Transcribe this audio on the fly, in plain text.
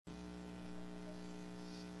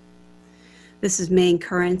This is Maine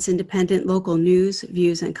Currents, independent local news,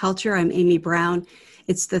 views, and culture. I'm Amy Browne.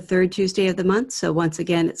 It's the third Tuesday of the month, so once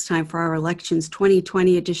again, it's time for our Elections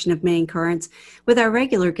 2020 edition of Maine Currents with our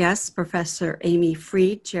regular guests, Professor Amy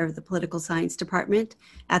Freed, Chair of the Political Science Department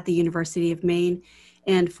at the University of Maine,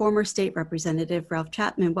 and former State Representative Ralph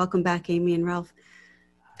Chapman. Welcome back, Amy and Ralph.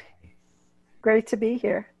 Great to be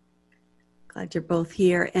here. Glad you're both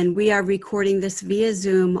here. And we are recording this via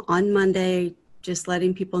Zoom on Monday, just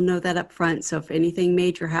letting people know that up front. So if anything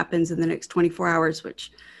major happens in the next 24 hours,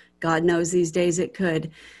 which God knows these days it could,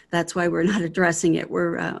 that's why we're not addressing it.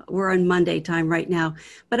 We're on Monday time right now.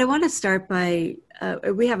 But I want to start by,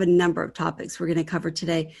 we have a number of topics we're going to cover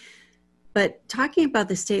today. But talking about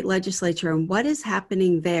the state legislature and what is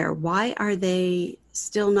happening there, why are they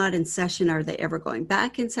still not in session? Are they ever going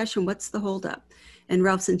back in session? What's the holdup? And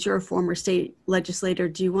Ralph, since you're a former state legislator,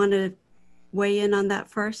 do you want to weigh in on that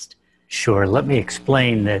first? Sure. Let me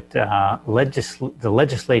explain that the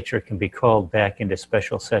legislature can be called back into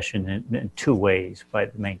special session in two ways by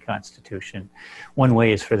the Maine Constitution. One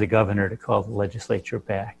way is for the governor to call the legislature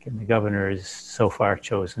back, and the governor has so far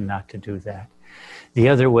chosen not to do that. The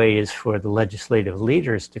other way is for the legislative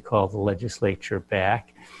leaders to call the legislature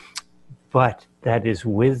back, but that is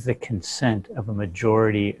with the consent of a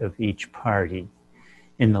majority of each party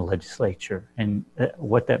in the legislature. And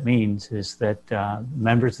what that means is that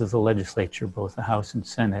members of the legislature, both the House and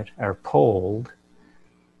Senate, are polled,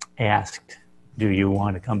 asked, do you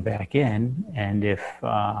want to come back in? And if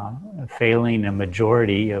failing a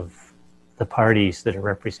majority of the parties that are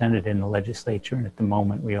represented in the legislature, and at the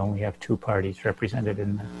moment we only have two parties represented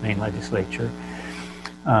in the Maine legislature,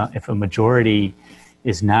 if a majority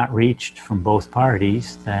is not reached from both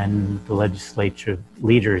parties, then the legislature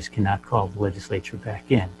leaders cannot call the legislature back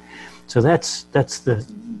in. So that's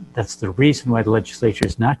the reason why the legislature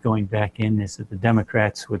is not going back in, is that the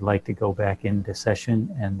Democrats would like to go back into session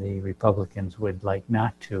and the Republicans would like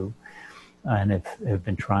not to, and have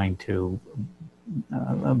been trying to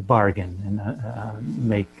bargain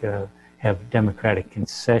and have Democratic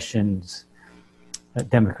concessions,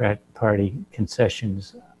 Democrat Party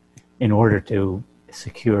concessions, in order to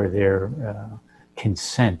secure their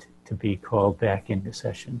consent to be called back into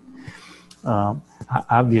session.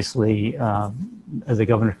 Obviously, the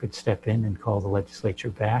governor could step in and call the legislature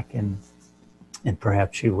back, and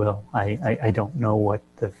perhaps she will. I don't know what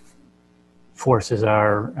the forces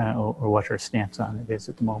are or what her stance on it is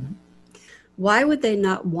at the moment. Why would they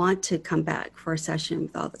not want to come back for a session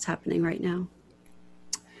with all that's happening right now?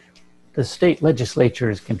 The state legislature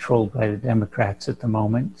is controlled by the Democrats at the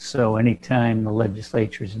moment, so anytime the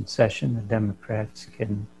legislature is in session, the Democrats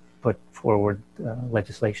can put forward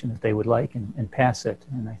legislation that they would like and pass it.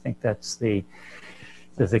 And I think that's the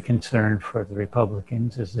concern for the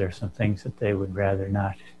Republicans, is there some things that they would rather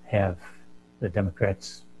not have the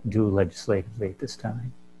Democrats do legislatively at this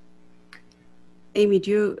time. Amy,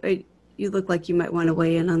 do you look like you might want to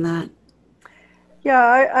weigh in on that? Yeah,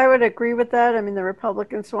 I would agree with that. I mean, the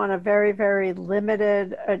Republicans want a very, very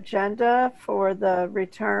limited agenda for the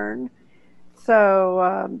return.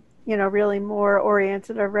 So, really more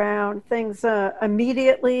oriented around things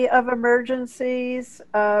immediately of emergencies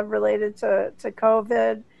related to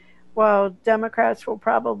COVID, while Democrats will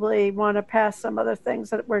probably want to pass some other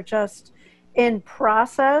things that were just in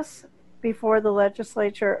process before the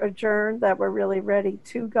legislature adjourned that were really ready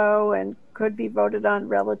to go and could be voted on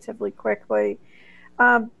relatively quickly.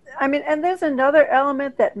 And there's another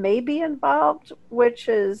element that may be involved, which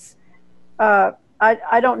is,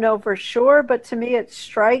 I don't know for sure, but to me it's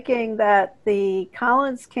striking that the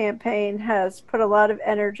Collins campaign has put a lot of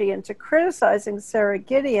energy into criticizing Sarah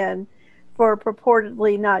Gideon for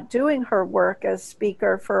purportedly not doing her work as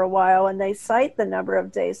speaker for a while, and they cite the number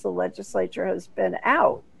of days the legislature has been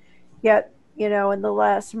out. Yet, in the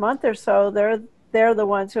last month or so, they're the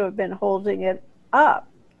ones who have been holding it up.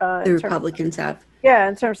 The Republicans have. Yeah,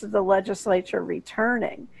 in terms of the legislature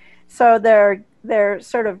returning. So they're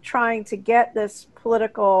sort of trying to get this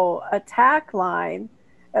political attack line,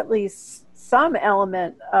 at least some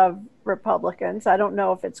element of Republicans. I don't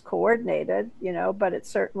know if it's coordinated, but it's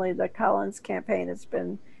certainly the Collins campaign has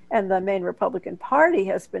been, and the Maine Republican Party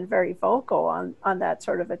has been very vocal on that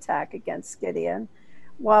sort of attack against Gideon,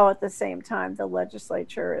 while at the same time the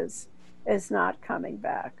legislature is not coming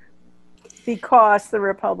back, because the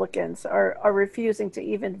Republicans are refusing to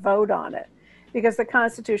even vote on it, because the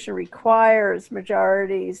Constitution requires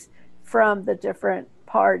majorities from the different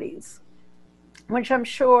parties, which I'm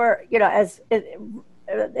sure, as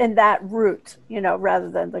in that route, rather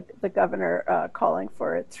than the governor calling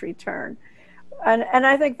for its return. And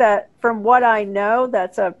I think that from what I know,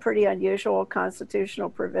 that's a pretty unusual constitutional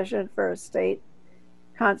provision for a state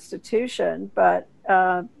constitution. But,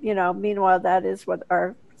 meanwhile, that is what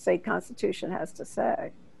our state constitution has to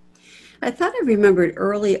say. I thought I remembered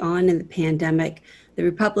early on in the pandemic, the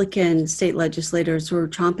Republican state legislators were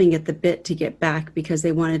chomping at the bit to get back because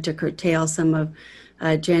they wanted to curtail some of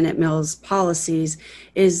Janet Mills' policies.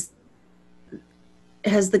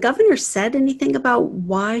 Has the governor said anything about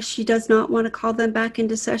why she does not want to call them back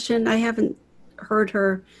into session? I haven't heard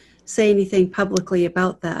her say anything publicly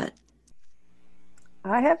about that.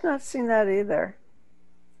 I have not seen that either.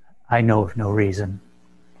 I know of no reason.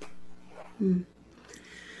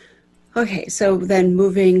 Okay, so then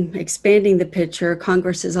expanding the picture,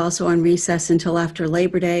 Congress is also on recess until after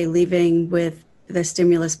Labor Day, leaving with the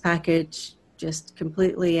stimulus package just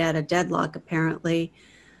completely at a deadlock, apparently.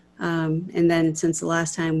 And then since the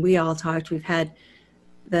last time we all talked, we've had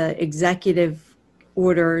the executive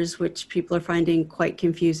orders, which people are finding quite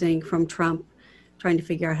confusing, from Trump, trying to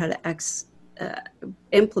figure out how to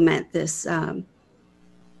implement this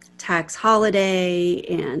tax holiday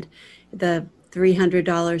and the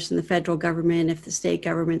 $300 from the federal government if the state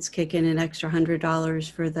governments kick in an extra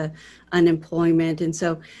 $100 for the unemployment. And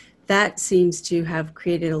so that seems to have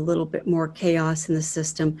created a little bit more chaos in the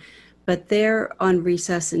system. But they're on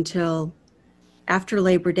recess until after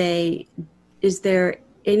Labor Day. Is there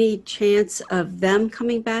any chance of them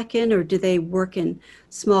coming back in, or do they work in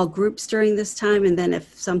small groups during this time? And then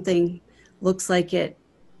if something looks like it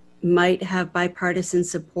might have bipartisan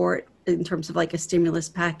support in terms of like a stimulus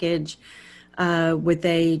package, would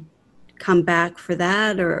they come back for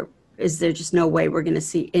that, or is there just no way we're going to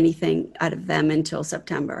see anything out of them until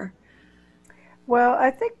September? Well,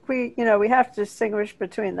 I think we have to distinguish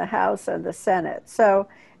between the House and the Senate. So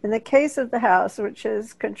in the case of the House, which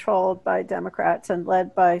is controlled by Democrats and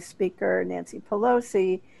led by Speaker Nancy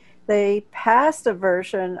Pelosi, they passed a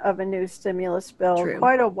version of a new stimulus bill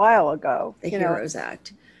quite a while ago. The HEROES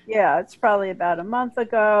Act. Yeah, it's probably about a month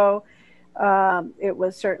ago. It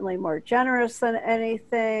was certainly more generous than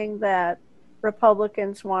anything that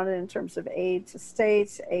Republicans wanted in terms of aid to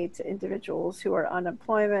states, aid to individuals who are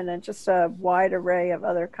unemployment, and just a wide array of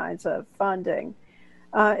other kinds of funding.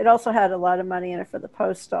 It also had a lot of money in it for the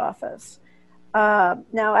post office.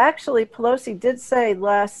 Now, actually, Pelosi did say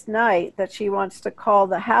last night that she wants to call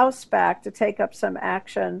the House back to take up some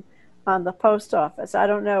action on the post office. I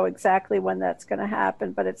don't know exactly when that's going to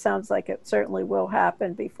happen, but it sounds like it certainly will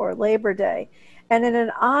happen before Labor Day. And in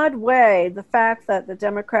an odd way, the fact that the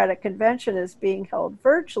Democratic convention is being held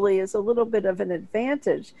virtually is a little bit of an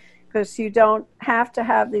advantage, because you don't have to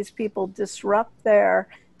have these people disrupt their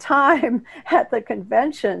time at the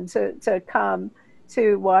convention to come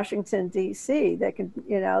to Washington, D.C. They can,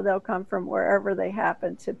 they'll come from wherever they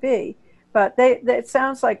happen to be. But it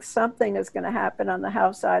sounds like something is going to happen on the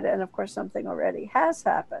House side, and of course something already has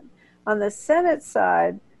happened. On the Senate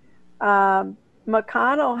side,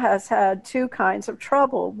 McConnell has had two kinds of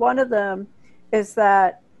trouble. One of them is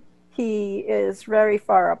that he is very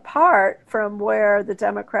far apart from where the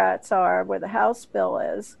Democrats are, where the House bill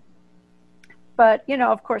is. But,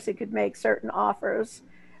 of course, he could make certain offers.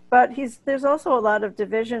 But there's also a lot of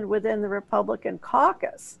division within the Republican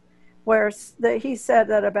caucus, where he said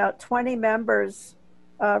that about 20 members,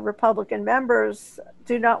 Republican members,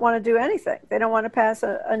 do not want to do anything. They don't want to pass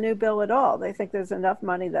a new bill at all. They think there's enough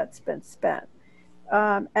money that's been spent.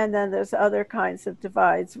 And then there's other kinds of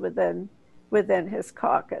divides within his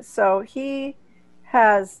caucus. So he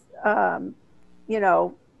has, let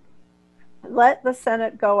the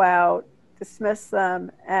Senate go out, dismiss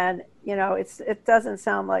them, and, it doesn't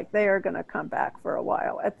sound like they are going to come back for a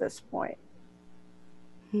while at this point.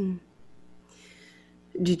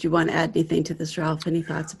 Did you want to add anything to this, Ralph? Any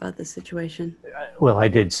thoughts about this situation? Well, I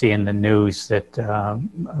did see in the news that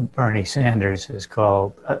Bernie Sanders has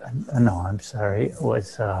called,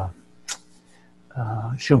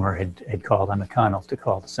 Schumer had called on McConnell to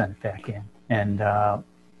call the Senate back in and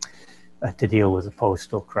to deal with the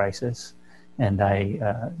postal crisis. And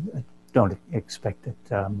I don't expect that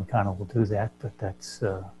McConnell will do that, but that's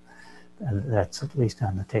at least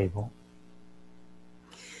on the table.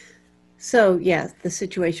 So, yeah, the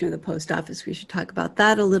situation of the post office, we should talk about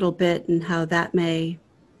that a little bit and how that may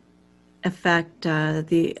affect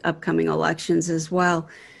the upcoming elections as well.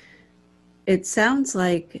 It sounds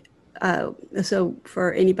like, so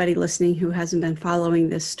for anybody listening who hasn't been following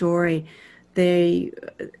this story,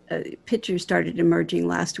 pictures started emerging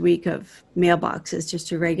last week of mailboxes,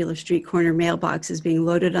 just irregular street corner mailboxes being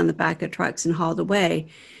loaded on the back of trucks and hauled away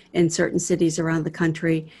in certain cities around the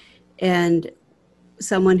country. And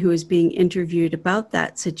someone who is being interviewed about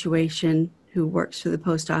that situation who works for the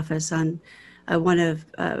post office on one of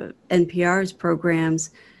NPR's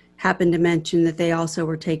programs, happened to mention that they also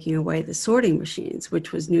were taking away the sorting machines,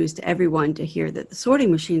 which was news to everyone to hear that the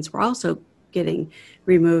sorting machines were also getting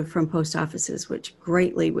removed from post offices, which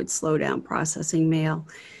greatly would slow down processing mail.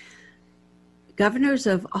 Governors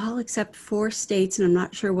of all except 4 states, and I'm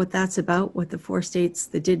not sure what that's about, what the 4 states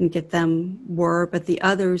that didn't get them were, but the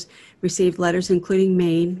others received letters, including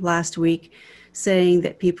Maine last week, saying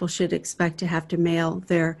that people should expect to have to mail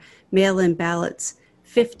their mail-in ballots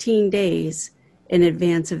 15 days in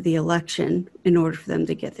advance of the election in order for them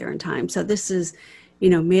to get there in time. So this is,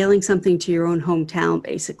 mailing something to your own hometown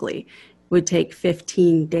basically would take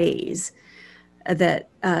 15 days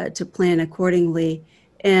to plan accordingly.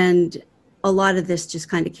 And a lot of this just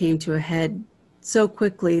kind of came to a head so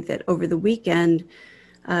quickly that over the weekend,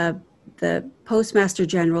 the Postmaster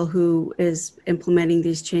General, who is implementing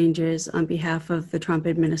these changes on behalf of the Trump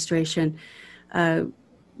administration, an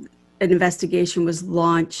investigation was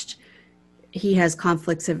launched. He has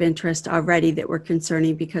conflicts of interest already that were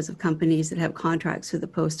concerning because of companies that have contracts with the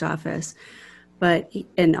post office,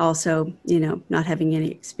 and also, not having any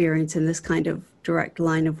experience in this kind of direct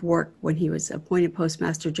line of work when he was appointed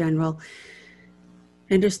Postmaster General.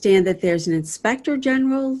 I understand that there's an Inspector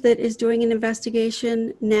General that is doing an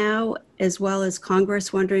investigation now, as well as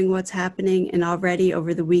Congress wondering what's happening. And already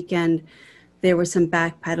over the weekend, there was some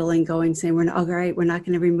backpedaling going, saying, we're not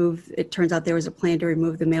going to remove, it turns out there was a plan to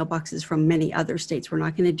remove the mailboxes from many other states. We're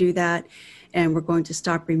not going to do that. And we're going to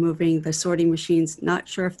stop removing the sorting machines. Not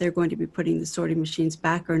sure if they're going to be putting the sorting machines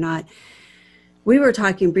back or not. We were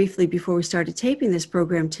talking briefly before we started taping this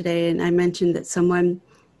program today, and I mentioned that someone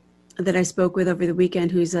that I spoke with over the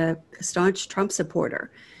weekend, who's a staunch Trump supporter,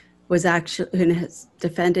 was actually, and has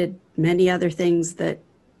defended many other things that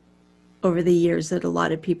over the years that a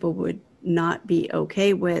lot of people would not be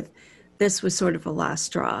okay with. This was sort of a last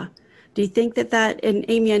straw. Do you think that, and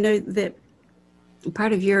Amy, I know that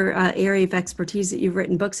part of your area of expertise that you've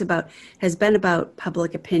written books about has been about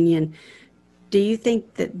public opinion. Do you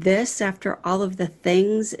think that this, after all of the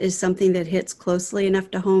things, is something that hits closely enough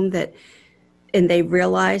to home and they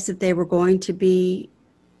realized that they were going to be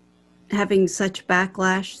having such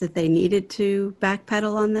backlash that they needed to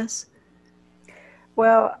backpedal on this?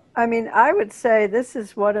 Well, I would say this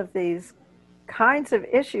is one of these kinds of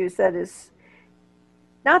issues that is,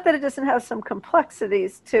 not that it doesn't have some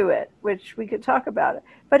complexities to it, which we could talk about it,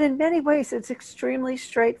 but in many ways it's extremely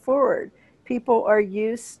straightforward. People are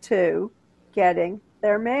used to getting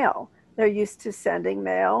their mail. They're used to sending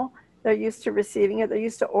mail. They're used to receiving it. They're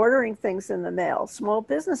used to ordering things in the mail. Small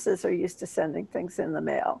businesses are used to sending things in the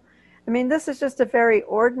mail. This is just a very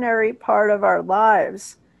ordinary part of our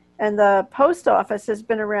lives. And the post office has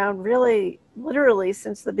been around really, literally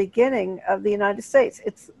since the beginning of the United States.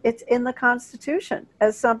 It's in the Constitution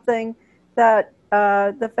as something that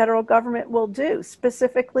the federal government will do,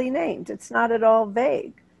 specifically named. It's not at all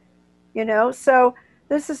vague, So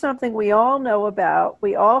this is something we all know about,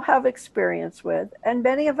 we all have experience with, and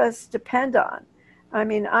many of us depend on.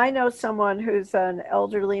 I know someone who's an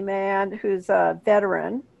elderly man, who's a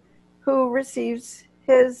veteran, who receives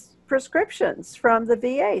his prescriptions from the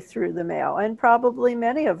VA through the mail, and probably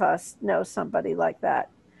many of us know somebody like that.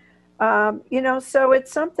 So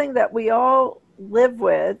it's something that we all live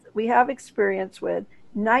with, we have experience with.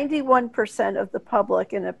 91% of the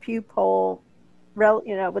public in a Pew poll,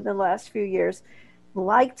 within the last few years,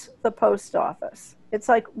 liked the post office. It's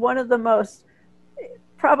like one of the most,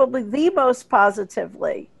 probably the most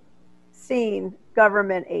positively seen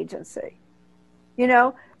government agency.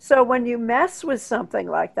 So when you mess with something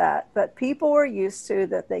like that people are used to,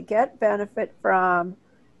 that they get benefit from,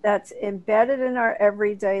 that's embedded in our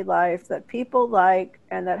everyday life, that people like,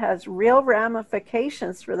 and that has real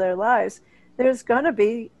ramifications for their lives, there's going to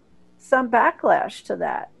be some backlash to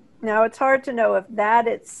that. Now, it's hard to know if that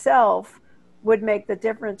itself would make the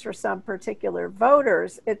difference for some particular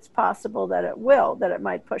voters. It's possible that it will, that it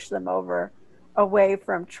might push them away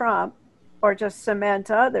from Trump or just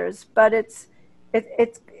cement others. But it's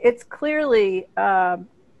clearly a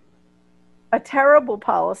terrible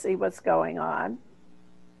policy what's going on.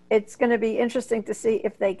 It's going to be interesting to see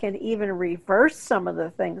if they can even reverse some of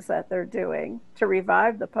the things that they're doing to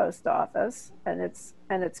revive the post office and its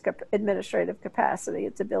administrative capacity,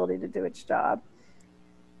 its ability to do its job.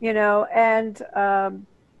 But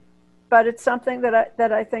it's something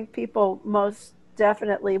that I think people most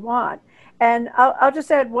definitely want. And I'll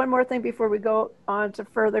just add one more thing before we go on to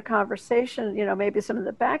further conversation, maybe some of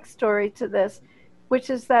the backstory to this, which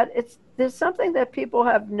is that there's something that people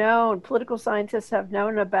have known, political scientists have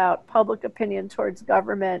known about public opinion towards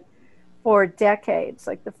government for decades,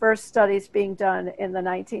 like the first studies being done in the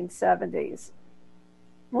 1970s,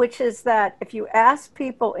 which is that if you ask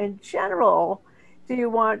people in general, do you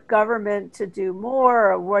want government to do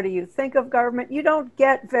more, or what do you think of government? You don't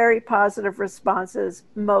get very positive responses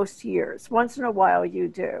most years. Once in a while you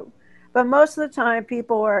do. But most of the time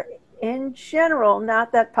people are in general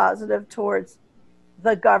not that positive towards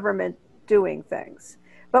the government doing things.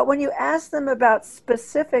 But when you ask them about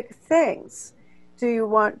specific things, do you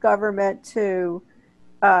want government to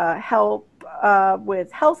help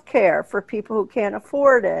with health care for people who can't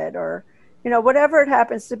afford it, or whatever it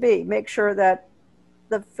happens to be, make sure that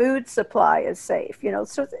the food supply is safe,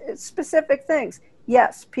 so specific things.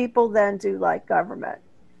 Yes, people then do like government.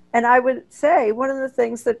 And I would say one of the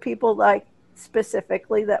things that people like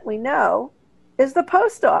specifically that we know is the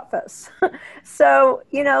post office. So,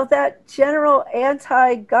 that general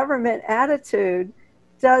anti-government attitude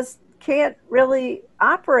can't really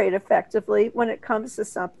operate effectively when it comes to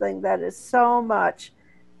something that is so much,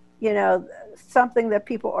 something that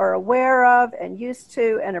people are aware of and used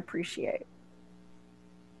to and appreciate.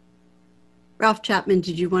 Ralph Chapman,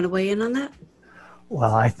 did you want to weigh in on that?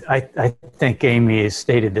 Well, I think Amy has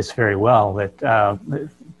stated this very well, that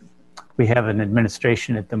we have an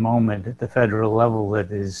administration at the moment at the federal level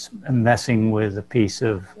that is messing with a piece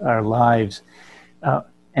of our lives.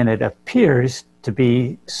 And it appears to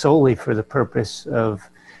be solely for the purpose of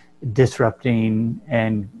disrupting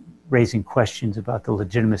and raising questions about the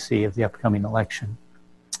legitimacy of the upcoming election.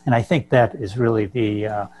 And I think that is really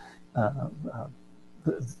the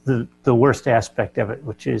worst aspect of it,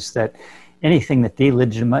 which is that anything that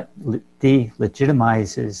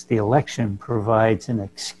delegitimizes the election provides an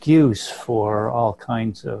excuse for all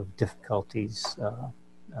kinds of difficulties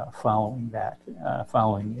following the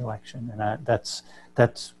election, and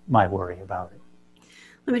that's my worry about it.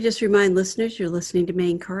 Let me just remind listeners, you're listening to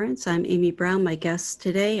Maine Currents. I'm Amy Browne. My guests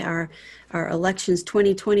today are our Elections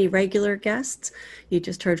 2020 regular guests. You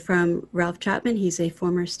just heard from Ralph Chapman. He's a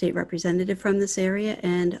former state representative from this area,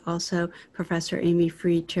 and also Professor Amy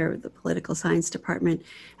Freed, chair of the Political Science Department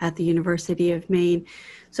at the University of Maine.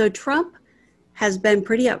 So Trump has been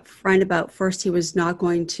pretty upfront about, first, he was not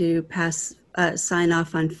going to sign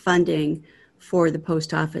off on funding for the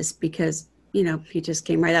post office because he just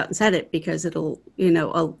came right out and said it because it'll,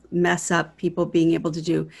 mess up people being able to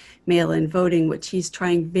do mail-in voting, which he's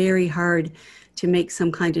trying very hard to make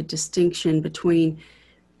some kind of distinction between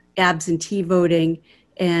absentee voting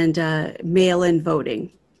and mail-in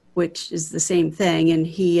voting, which is the same thing. And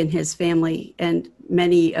he and his family and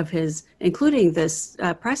many of his, including this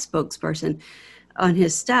press spokesperson on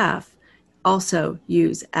his staff, also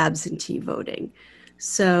use absentee voting.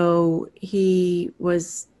 So he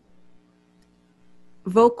was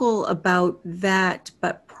vocal about that,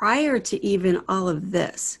 but prior to even all of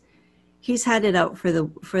this, he's had it out for the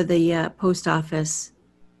post office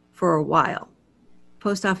for a while.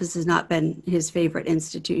 Post office has not been his favorite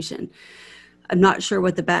institution. I'm not sure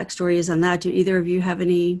what the backstory is on that. Do either of you have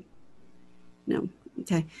any? No.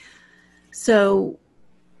 Okay. So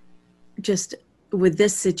just with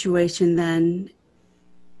this situation then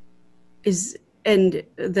and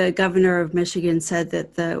the governor of Michigan said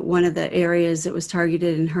that one of the areas that was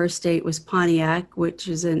targeted in her state was Pontiac, which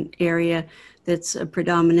is an area that's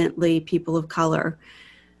predominantly people of color.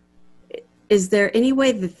 Is there any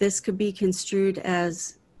way that this could be construed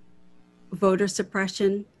as voter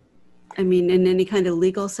suppression? I mean, in any kind of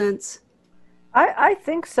legal sense? I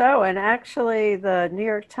think so. And actually, the New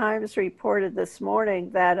York Times reported this morning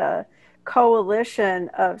that a coalition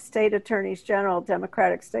of state attorneys general,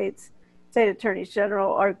 Democratic state attorneys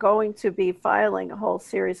general, are going to be filing a whole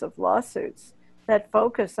series of lawsuits that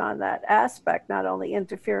focus on that aspect, not only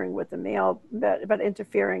interfering with the mail, but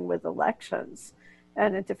interfering with elections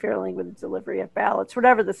and interfering with the delivery of ballots,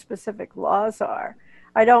 whatever the specific laws are.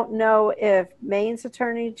 I don't know if Maine's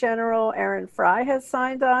Attorney General Aaron Fry has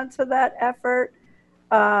signed on to that effort,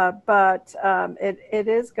 but it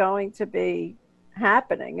is going to be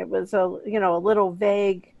happening. It was a little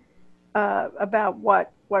vague about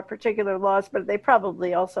what particular laws, but they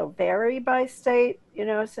probably also vary by state,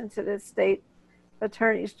 since it is state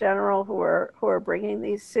attorneys general who are bringing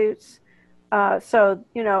these suits.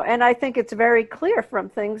 And I think it's very clear from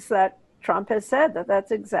things that Trump has said that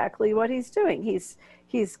that's exactly what he's doing.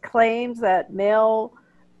 He's claimed that mail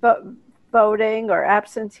voting or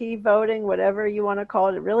absentee voting, whatever you want to call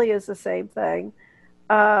it, it really is the same thing,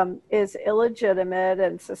 is illegitimate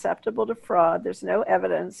and susceptible to fraud. There's no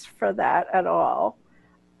evidence for that at all.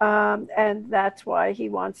 And that's why he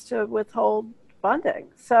wants to withhold funding.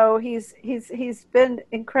 So he's been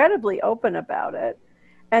incredibly open about it.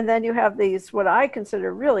 And then you have these, what I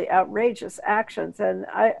consider really outrageous actions. And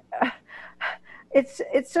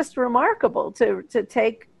it's just remarkable to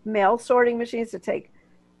take mail sorting machines, to take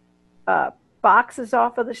boxes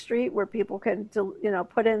off of the street where people can,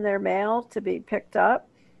 put in their mail to be picked up.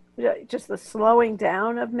 Just the slowing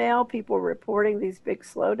down of mail, people reporting these big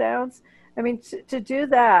slowdowns. I mean, to do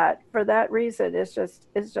that for that reason is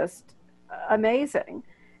just amazing.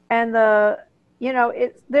 And there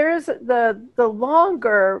is the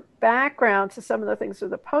longer background to some of the things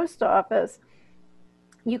with the post office.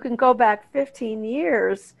 You can go back 15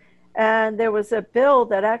 years, and there was a bill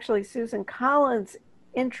that actually Susan Collins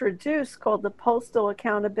introduced called the Postal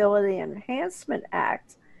Accountability Enhancement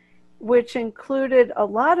Act, which included a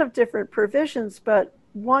lot of different provisions, but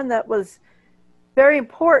one that was very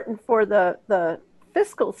important for the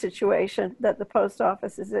fiscal situation that the post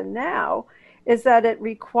office is in now is that it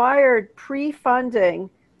required pre-funding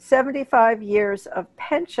 75 years of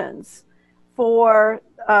pensions for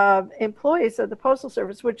employees of the Postal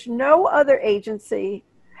Service, which no other agency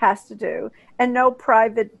has to do and no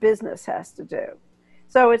private business has to do.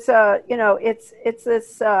 So it's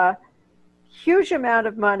this huge amount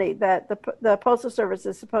of money that the Postal Service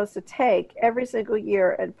is supposed to take every single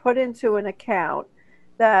year and put into an account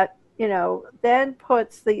that, then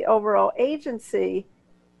puts the overall agency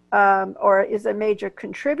or is a major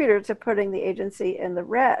contributor to putting the agency in the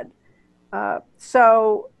red.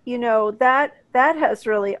 So that has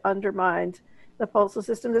really undermined the postal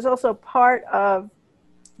system. There's also part of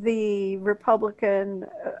the Republican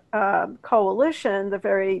coalition, the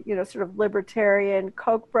very, sort of libertarian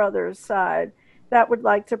Koch brothers side, that would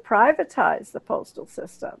like to privatize the postal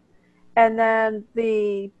system. And then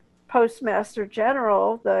the Postmaster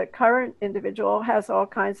General, the current individual, has all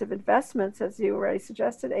kinds of investments, as you already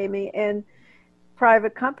suggested, Amy, in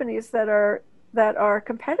private companies that are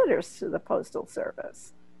competitors to the Postal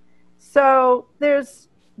Service. So there's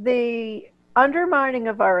the undermining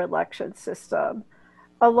of our election system,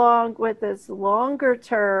 along with this longer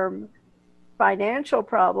term financial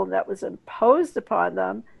problem that was imposed upon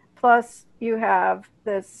them. Plus you have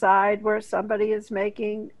this side where somebody is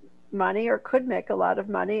making money or could make a lot of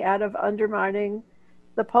money out of undermining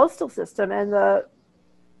the postal system. And the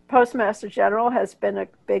Postmaster General has been a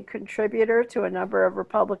big contributor to a number of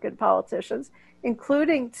Republican politicians,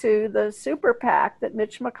 including to the super PAC that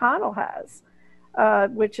Mitch McConnell has,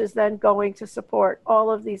 which is then going to support all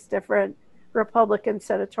of these different Republican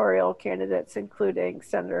senatorial candidates, including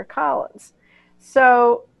Senator Collins.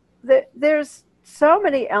 So there's so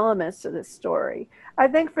many elements to this story. I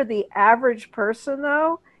think for the average person,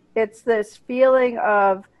 though, it's this feeling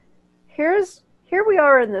of here we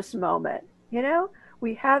are in this moment.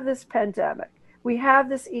 We have this pandemic, we have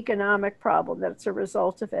this economic problem that's a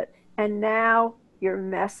result of it, and now you're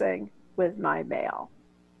messing with my mail.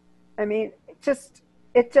 I mean, it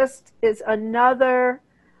just is another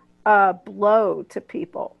blow to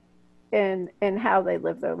people in how they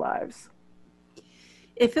live their lives.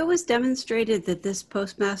 If it was demonstrated that this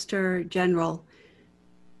Postmaster General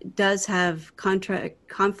does have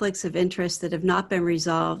conflicts of interest that have not been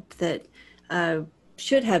resolved, that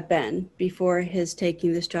should have been before his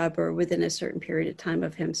taking this job or within a certain period of time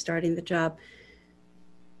of him starting the job,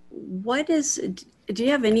 do you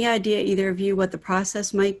have any idea, either of you, what the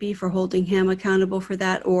process might be for holding him accountable for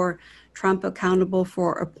that, or Trump accountable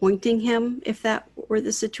for appointing him if that were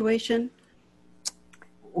the situation?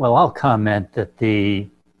 Well, I'll comment that the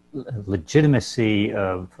legitimacy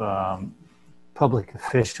of public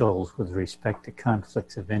officials with respect to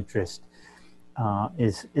conflicts of interest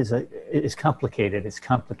is complicated. It's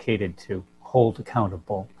complicated to hold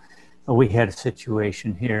accountable. We had a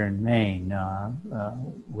situation here in Maine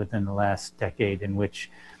within the last decade in which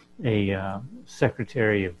a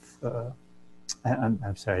secretary of, the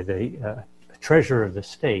treasurer of the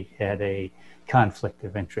state had a conflict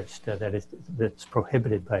of interest that's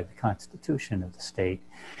prohibited by the Constitution of the state.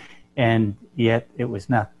 And yet it was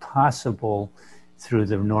not possible through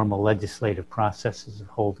the normal legislative processes of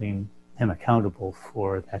holding him accountable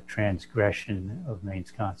for that transgression of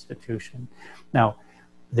Maine's Constitution. Now,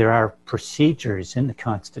 there are procedures in the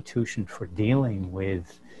Constitution for dealing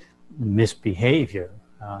with misbehavior.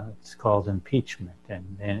 It's called impeachment.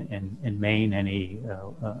 And in Maine, any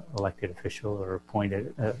elected official or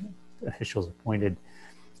appointed officials appointed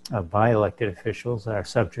by elected officials are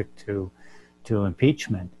subject to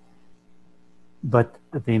impeachment. But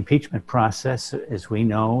the impeachment process, as we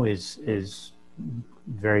know, is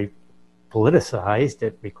very politicized.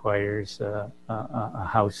 It requires a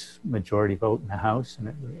House majority vote in the House and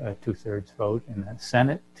a 2/3 vote in the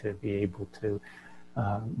Senate to be able to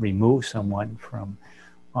remove someone from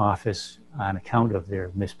office on account of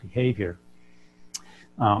their misbehavior.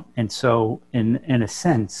 And so, in a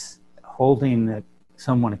sense, holding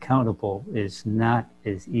someone accountable is not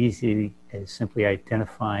as easy as simply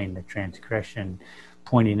identifying the transgression,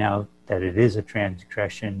 pointing out that it is a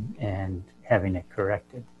transgression, and having it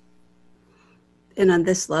corrected. And on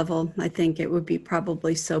this level, I think it would be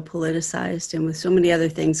probably so politicized, and with so many other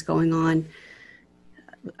things going on,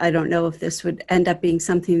 I don't know if this would end up being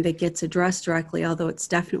something that gets addressed directly, although it's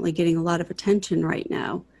definitely getting a lot of attention right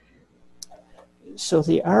now. So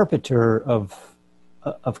the arbiter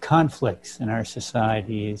of conflicts in our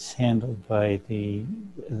society is handled by the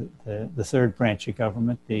third branch of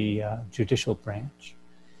government, the judicial branch.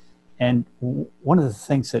 And one of the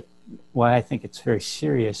things why I think it's very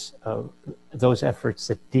serious, those efforts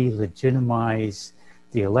that delegitimize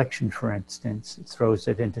the election, for instance, it throws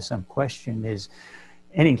it into some question, is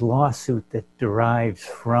any lawsuit that derives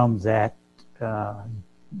from that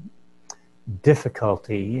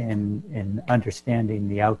difficulty in understanding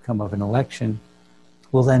the outcome of an election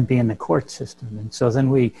will then be in the court system. And so then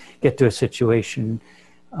we get to a situation,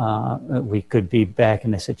 we could be back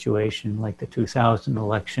in a situation like the 2000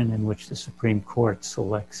 election in which the Supreme Court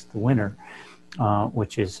selects the winner,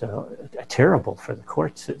 which is terrible for the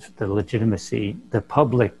courts. The legitimacy, the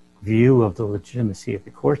public view of the legitimacy of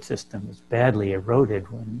the court system is badly eroded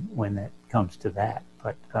when it comes to that.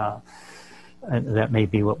 But that may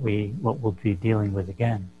be what we'll be dealing with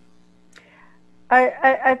again.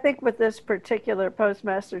 I think with this particular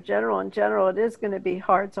Postmaster General in general, it is going to be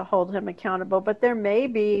hard to hold him accountable, but there may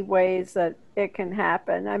be ways that it can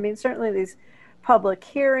happen. I mean, certainly these public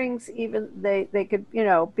hearings, even they could,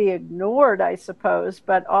 be ignored, I suppose,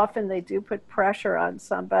 but often they do put pressure on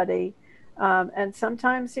somebody. And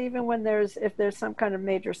sometimes even if there's some kind of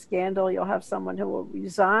major scandal, you'll have someone who will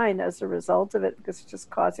resign as a result of it because it's just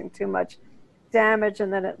causing too much damage,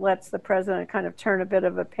 and then it lets the president kind of turn a bit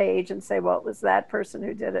of a page and say, well, it was that person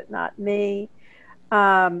who did it, not me.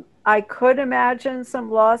 I could imagine some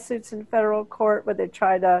lawsuits in federal court where they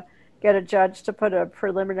try to get a judge to put a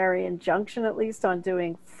preliminary injunction at least on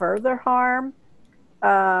doing further harm.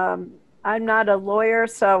 I'm not a lawyer,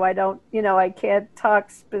 so I don't, I can't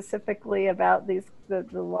talk specifically about the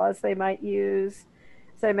laws they might use.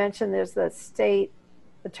 As I mentioned, there's the state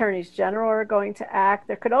attorneys general are going to act.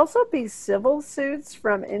 There could also be civil suits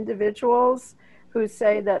from individuals who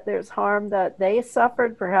say that there's harm that they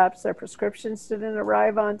suffered. Perhaps their prescriptions didn't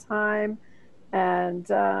arrive on time, and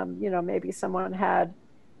maybe someone had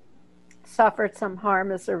suffered some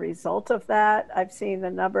harm as a result of that. I've seen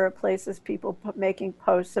a number of places people making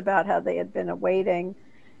posts about how they had been awaiting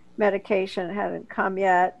medication, hadn't come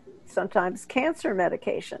yet. Sometimes cancer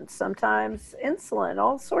medication, sometimes insulin,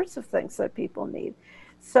 all sorts of things that people need.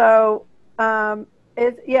 So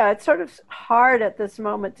it's sort of hard at this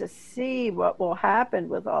moment to see what will happen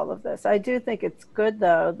with all of this. I do think it's good,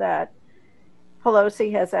 though, that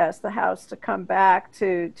Pelosi has asked the House to come back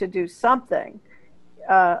to do something.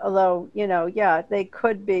 Although,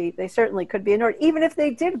 they certainly could be in order, even if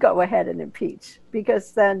they did go ahead and impeach,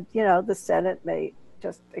 because then, the Senate may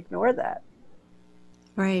just ignore that.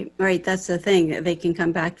 Right. That's the thing. They can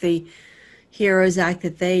come back. The HEROES Act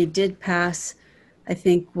that they did pass, I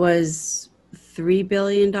think, was $3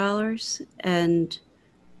 billion. And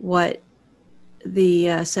what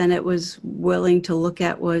the Senate was willing to look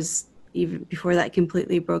at was, even before that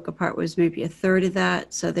completely broke apart, was maybe a third of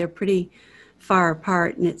that. So they're pretty far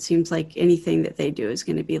apart. And it seems like anything that they do is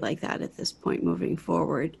going to be like that at this point moving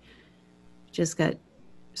forward. Just got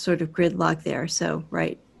sort of gridlock there. So,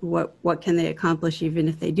 right. What can they accomplish even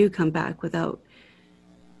if they do come back without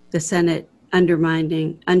the Senate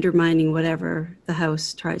undermining whatever the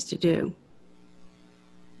House tries to do?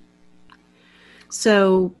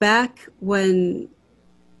 So back when,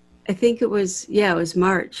 I think it was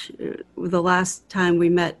March, the last time we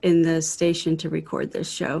met in the station to record this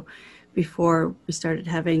show, before we started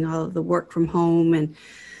having all of the work from home and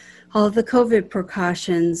all of the COVID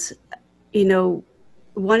precautions,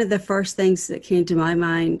 one of the first things that came to my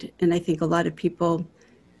mind, and I think a lot of people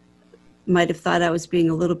might have thought I was being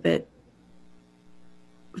a little bit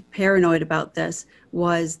paranoid about this,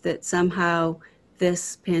 was that somehow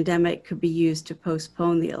this pandemic could be used to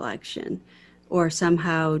postpone the election, or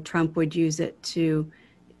somehow Trump would use it to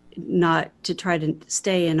try to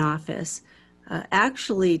stay in office.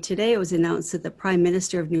 Actually, today it was announced that the Prime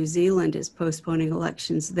Minister of New Zealand is postponing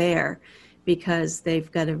elections there, because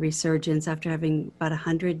they've got a resurgence after having about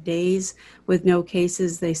 100 days with no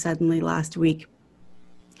cases. They suddenly last week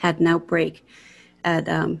had an outbreak at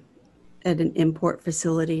at an import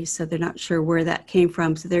facility, so they're not sure where that came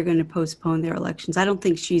from, so they're going to postpone their elections. I don't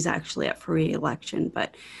think she's actually up for re-election,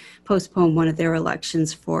 but postpone one of their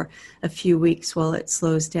elections for a few weeks while it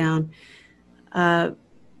slows down.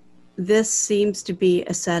 This seems to be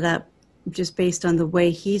a setup, just based on the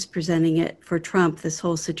way he's presenting it, for Trump, this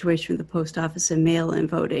whole situation with the post office and mail-in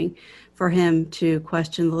voting, for him to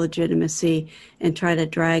question the legitimacy and try to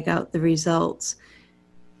drag out the results.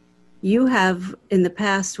 You have, in the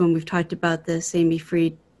past, when we've talked about this, Amy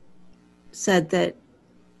Freed said that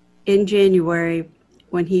in January,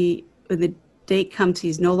 when the date comes,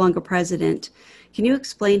 he's no longer president. Can you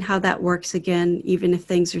explain how that works again, even if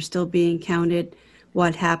things are still being counted?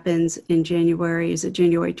 What happens in January? Is it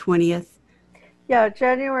January 20th? Yeah,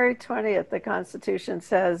 January 20th, the Constitution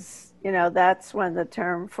says, that's when the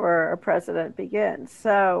term for a president begins.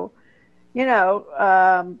 So,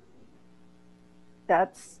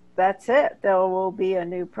 that's it. There will be a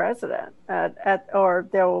new president, or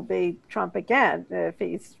there will be Trump again if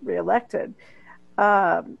he's reelected.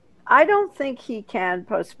 I don't think he can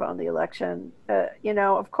postpone the election.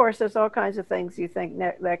 Of course, there's all kinds of things you think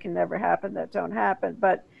that can never happen that don't happen.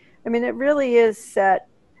 But, it really is set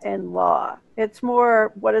in law. It's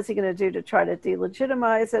more, what is he going to do to try to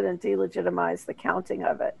delegitimize it and delegitimize the counting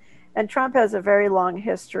of it? And Trump has a very long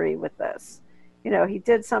history with this. He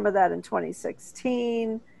did some of that in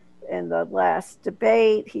 2016. In the last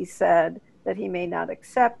debate, he said that he may not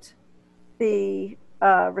accept the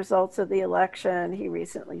results of the election. He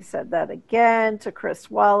recently said that again to Chris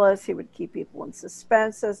Wallace. He would keep people in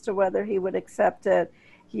suspense as to whether he would accept it.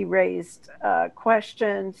 He raised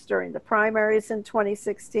questions during the primaries in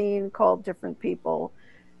 2016, called different people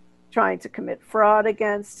trying to commit fraud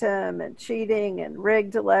against him and cheating and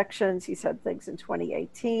rigged elections. He said things in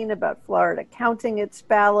 2018 about Florida counting its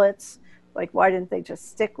ballots. Like, why didn't they just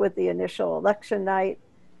stick with the initial election night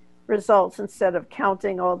results instead of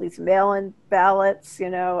counting all these mail-in ballots,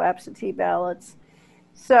 absentee ballots?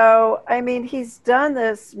 So, he's done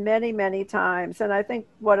this many, many times. And I think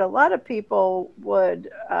what a lot of people would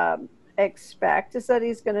expect is that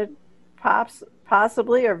he's going to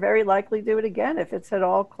possibly or very likely do it again if it's at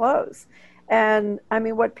all close. And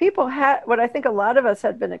what I think a lot of us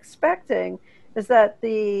had been expecting is that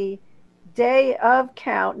the day of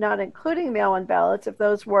count, not including mail-in ballots, if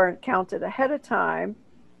those weren't counted ahead of time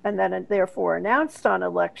and then therefore announced on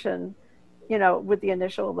election, with the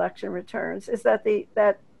initial election returns, is that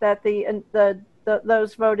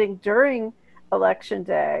those voting during election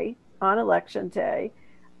day, on election day,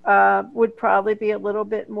 would probably be a little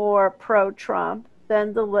bit more pro-Trump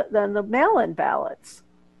than the mail-in ballots,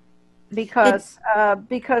 because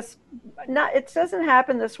it doesn't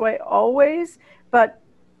happen this way always, but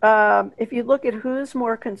if you look at who's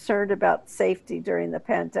more concerned about safety during the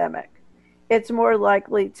pandemic, it's more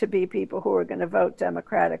likely to be people who are going to vote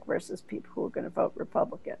Democratic versus people who are going to vote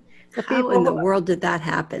Republican. How in the world did that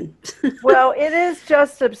happen? Well, it is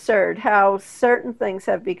just absurd how certain things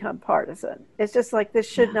have become partisan. It's just like, this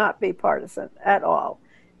should not be partisan at all,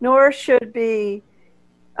 nor should be,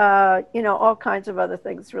 all kinds of other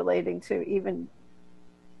things relating to even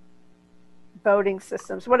voting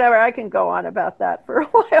systems, whatever. I can go on about that for a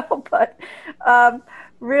while, but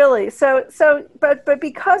really, but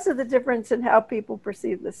because of the difference in how people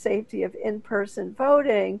perceive the safety of in-person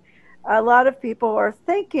voting, a lot of people are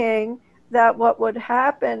thinking that what would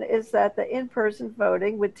happen is that the in-person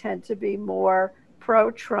voting would tend to be more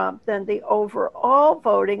pro-Trump than the overall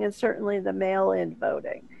voting, and certainly the mail-in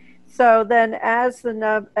voting. So then as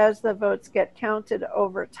the votes get counted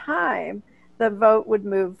over time, the vote would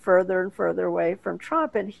move further and further away from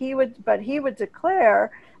Trump, and he would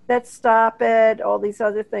declare that, stop it, all these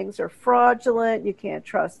other things are fraudulent, you can't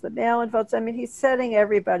trust the mail-in votes. He's setting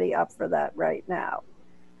everybody up for that right now.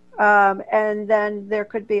 And then there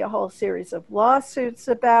could be a whole series of lawsuits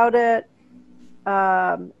about it.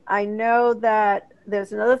 I know that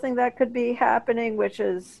there's another thing that could be happening, which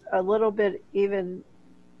is a little bit even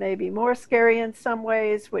maybe more scary in some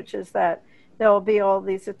ways, which is that there will be all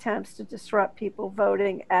these attempts to disrupt people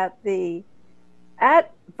voting at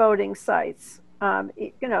voting sites,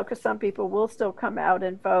 because some people will still come out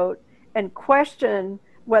and vote and question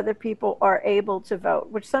whether people are able to vote,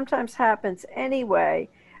 which sometimes happens anyway.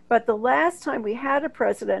 But the last time we had a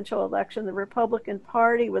presidential election, the Republican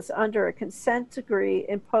Party was under a consent decree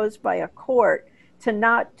imposed by a court to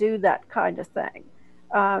not do that kind of thing,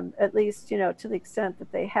 at least, to the extent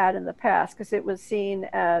that they had in the past, because it was seen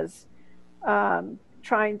as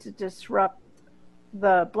trying to disrupt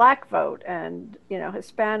the Black vote and,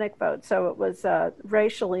 Hispanic vote. So it was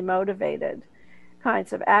racially motivated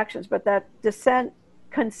kinds of actions. But that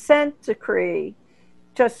consent decree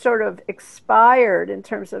just sort of expired in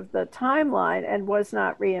terms of the timeline and was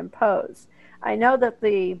not reimposed. I know that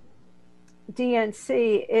the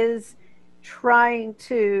DNC is trying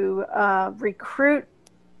to recruit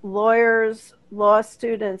lawyers, law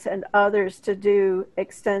students, and others to do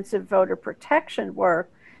extensive voter protection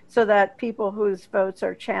work so that people whose votes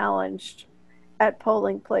are challenged at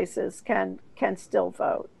polling places can still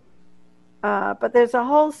vote. But there's a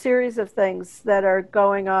whole series of things that are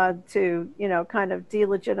going on to, kind of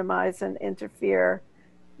delegitimize and interfere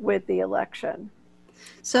with the election.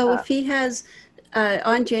 So if he has,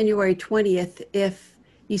 on January 20th, if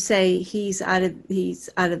you say he's out of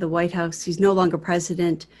the White House, he's no longer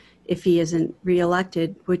president if he isn't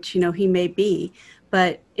reelected, which, he may be,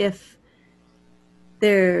 but if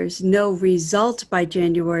there's no result by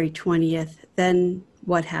January 20th, then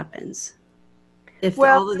what happens? If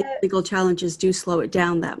all of the legal challenges do slow it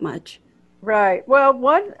down that much. Right. Well,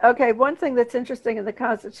 one thing that's interesting in the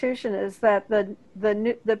Constitution is that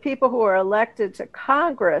the people who are elected to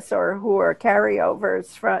Congress or who are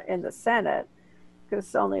carryovers in the Senate,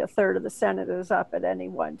 because only a third of the Senate is up at any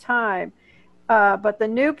one time, but the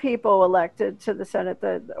new people elected to the Senate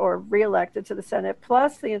or reelected to the Senate,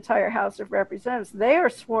 plus the entire House of Representatives, they are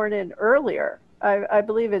sworn in earlier. I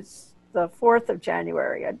believe it's the 4th of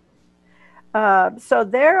January. So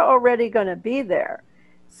they're already going to be there.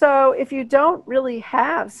 So if you don't really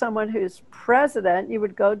have someone who's president, you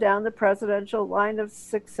would go down the presidential line of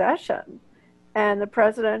succession. And the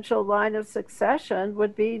presidential line of succession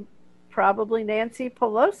would be probably Nancy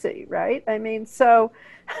Pelosi, right? I mean, so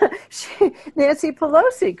Nancy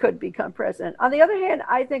Pelosi could become president. On the other hand,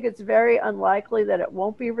 I think it's very unlikely that it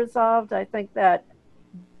won't be resolved. I think that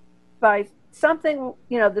by something,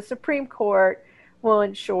 the Supreme Court will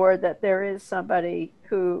ensure that there is somebody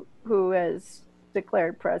who is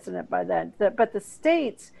declared president by then. But the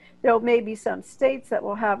states, there may be some states that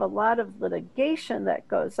will have a lot of litigation that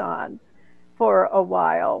goes on for a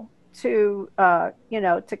while to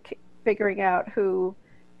figuring out who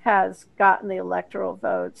has gotten the electoral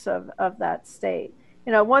votes of that state.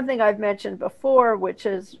 One thing I've mentioned before, which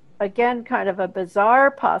is again kind of a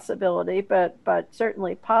bizarre possibility, but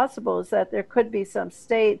certainly possible, is that there could be some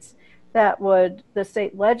states the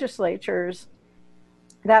state legislatures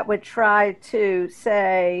that would try to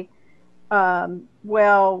say,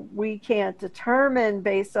 well, we can't determine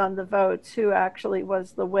based on the votes who actually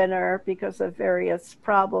was the winner because of various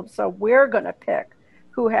problems. So we're going to pick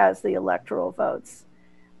who has the electoral votes,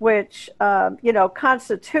 which,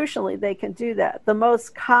 constitutionally they can do that. The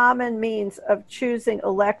most common means of choosing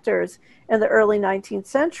electors in the early 19th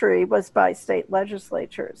century was by state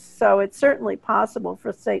legislatures. So it's certainly possible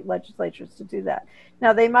for state legislatures to do that.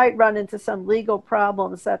 Now, they might run into some legal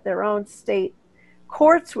problems that their own state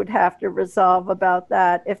courts would have to resolve about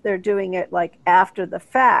that if they're doing it like after the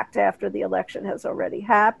fact, after the election has already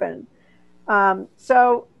happened.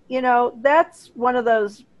 So, that's one of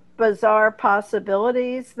those bizarre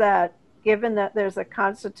possibilities that, given that there's a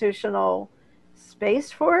constitutional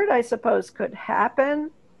space for it, I suppose could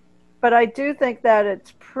happen. But I do think that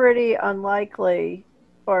it's pretty unlikely,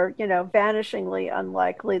 or, vanishingly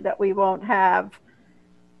unlikely, that we won't have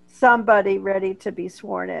somebody ready to be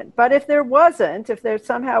sworn in. But if there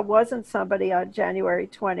somehow wasn't somebody on January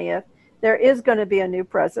 20th, there is going to be a new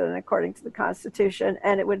president according to the Constitution,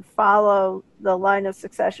 and it would follow the line of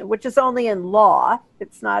succession, which is only in law.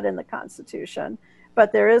 It's not in the Constitution.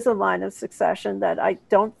 But there is a line of succession that I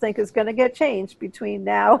don't think is going to get changed between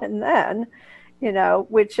now and then,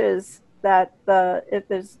 which is that if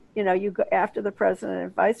there's, you go after the president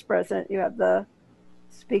and vice president, you have the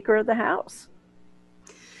Speaker of the House.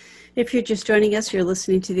 If you're just joining us, you're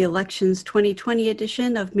listening to the Elections 2020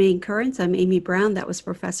 edition of Maine Currents. I'm Amy Browne. That was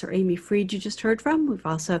Professor Amy Freed you just heard from. We've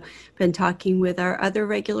also been talking with our other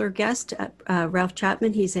regular guest, Ralph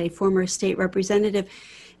Chapman. He's a former state representative.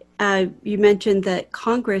 You mentioned that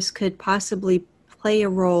Congress could possibly play a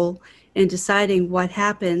role in deciding what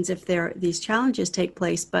happens if these challenges take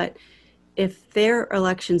place, but if their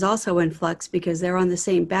election's also in flux because they're on the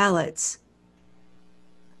same ballots.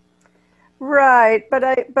 Right,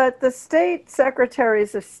 but the state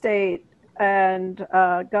secretaries of state and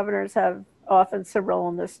governors have often some role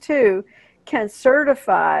in this too, can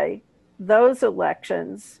certify those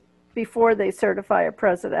elections before they certify a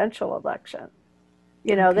presidential election.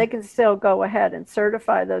 Okay. They can still go ahead and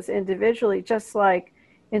certify those individually, just like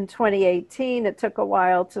in 2018, it took a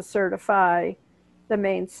while to certify the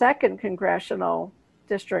Maine 2nd congressional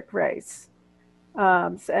district race.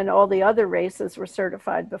 And all the other races were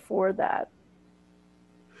certified before that.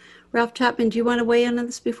 Ralph Chapman, do you want to weigh in on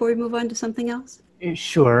this before we move on to something else?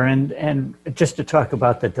 Sure, and just to talk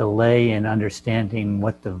about the delay in understanding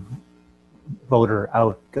what the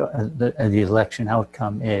the election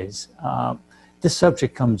outcome is. This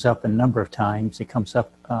subject comes up a number of times. It comes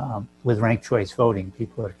up with ranked choice voting.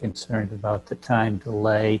 People are concerned about the time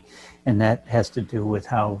delay, and that has to do with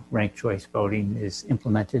how ranked choice voting is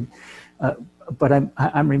implemented. But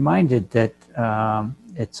I'm reminded that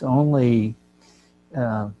it's only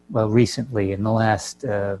recently, in the last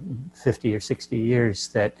 50 or 60 years,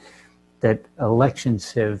 that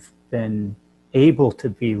elections have been able to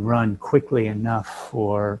be run quickly enough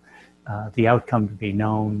for the outcome to be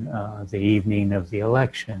known the evening of the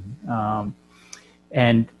election.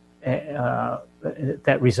 And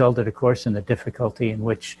that resulted, of course, in the difficulty in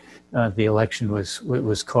which the election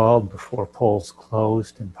was called before polls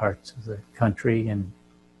closed in parts of the country, and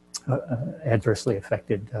adversely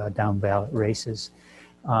affected down ballot races.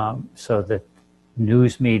 So that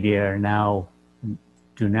news media are now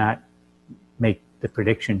do not make the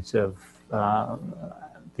predictions of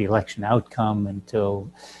the election outcome until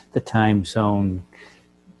the time zone,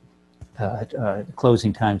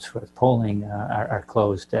 closing times for polling are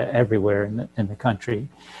closed everywhere in the country.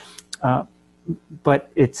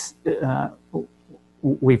 But it's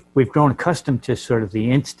we've grown accustomed to sort of the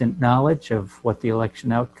instant knowledge of what the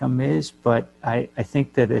election outcome is, but I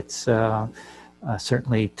think that it's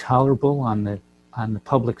certainly tolerable on the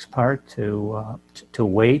public's part to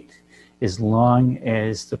wait as long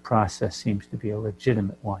as the process seems to be a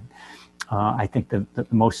legitimate one. I think the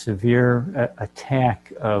most severe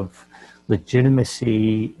attack of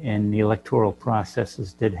legitimacy in the electoral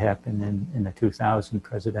processes did happen in the 2000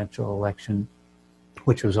 presidential election,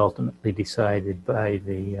 which was ultimately decided by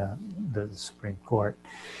the Supreme Court.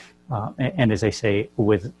 And as I say,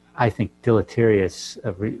 with, I think, deleterious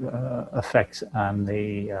effects on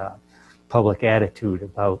the public attitude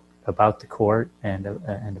about the court and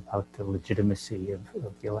about the legitimacy of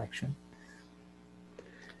the election.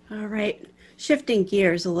 All right, shifting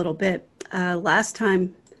gears a little bit. Last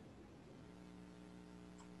time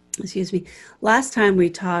we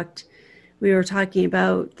talked, we were talking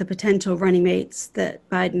about the potential running mates that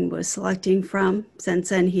Biden was selecting from. Since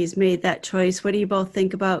then, he's made that choice. What do you both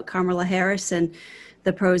think about Karmala Harris and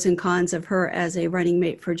the pros and cons of her as a running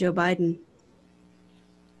mate for Joe Biden?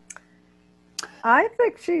 I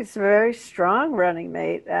think she's a very strong running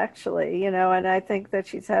mate, actually, and I think that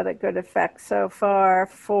she's had a good effect so far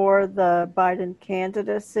for the Biden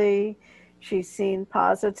candidacy. She's seen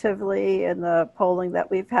positively in the polling that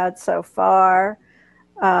we've had so far.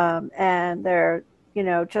 And there,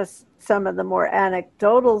 just some of the more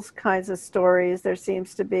anecdotal kinds of stories, there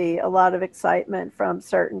seems to be a lot of excitement from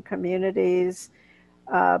certain communities,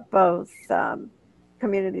 both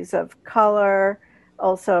communities of color,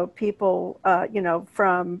 also people,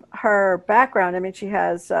 from her background. I mean, she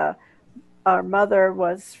has, our mother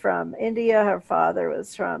was from India, her father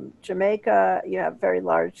was from Jamaica. You have a very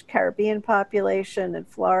large Caribbean population in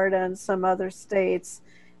Florida and some other states.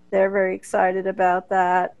 They're very excited about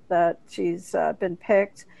that she's been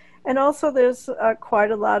picked. And also there's quite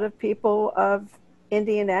a lot of people of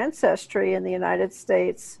Indian ancestry in the United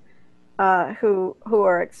States who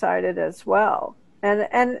are excited as well.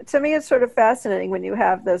 And to me, it's sort of fascinating when you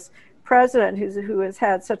have this president who has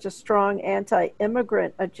had such a strong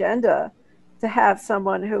anti-immigrant agenda, to have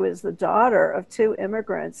someone who is the daughter of two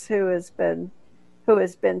immigrants who has been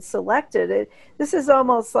selected. This is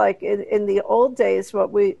almost like in the old days,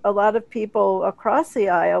 what a lot of people across the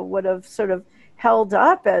aisle would have sort of held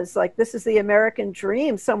up as like, this is the American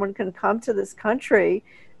dream. Someone can come to this country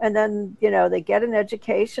and then, they get an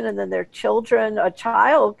education, and then their children, a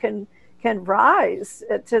child can rise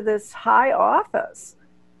to this high office,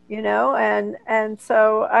 and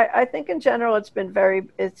so I think in general it's been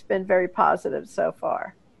very positive so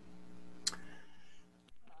far.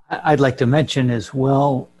 I'd like to mention as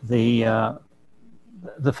well the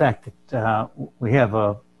fact that we have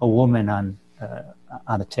a woman on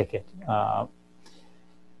a ticket,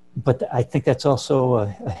 but I think that's also a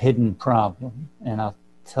hidden problem, and I'll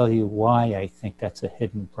tell you why I think that's a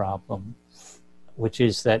hidden problem, which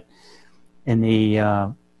is that in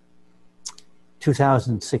the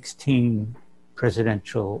 2016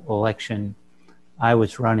 presidential election, I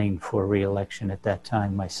was running for re-election at that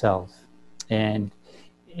time myself, and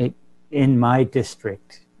in my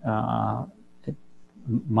district,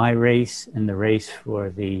 my race and the race for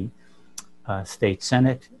the state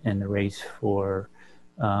senate and the race for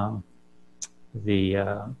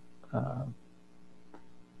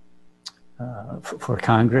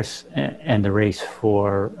Congress and the race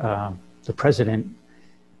for the president,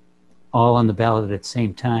 all on the ballot at the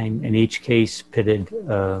same time. In each case, pitted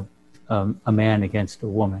a man against a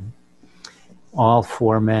woman. All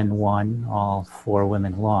 4 men won, all 4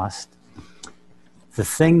 women lost. The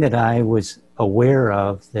thing that I was aware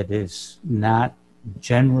of that is not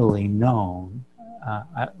generally known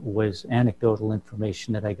was anecdotal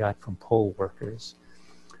information that I got from poll workers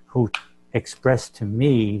who expressed to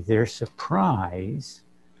me their surprise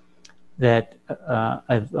that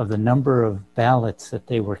of the number of ballots that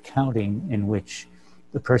they were counting in which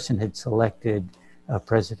the person had selected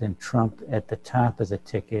President Trump at the top of the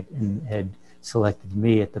ticket and had selected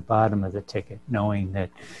me at the bottom of the ticket, knowing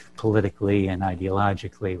that politically and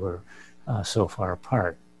ideologically we're so far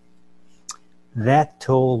apart. That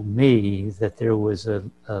told me that there was a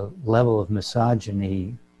level of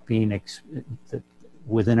misogyny being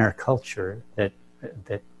within our culture that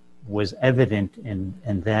was evident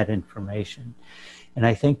in that information. And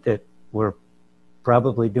I think that we're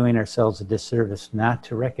probably doing ourselves a disservice not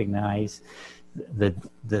to recognize the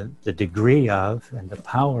degree of and the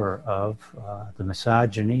power of the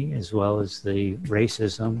misogyny as well as the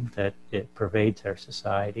racism that it pervades our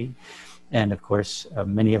society. And of course,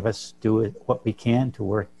 many of us do what we can to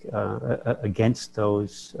work against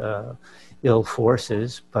those ill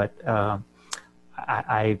forces, but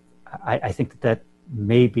I think that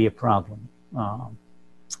may be a problem.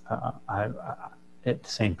 At the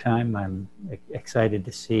same time, I'm excited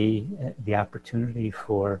to see the opportunity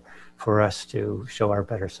for us to show our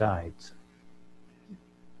better sides.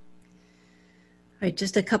 All right,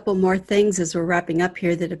 just a couple more things as we're wrapping up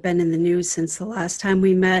here that have been in the news since the last time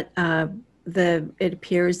we met. It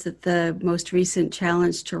appears that the most recent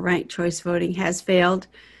challenge to ranked choice voting has failed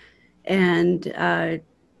and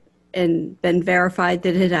been verified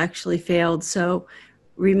that it actually failed. So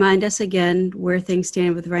remind us again where things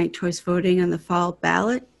stand with ranked choice voting on the fall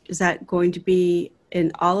ballot. Is that going to be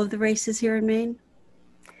in all of the races here in Maine?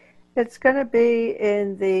 It's going to be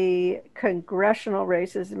in the congressional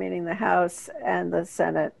races, meaning the House and the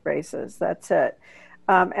Senate races. That's it.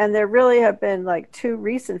 And there really have been like 2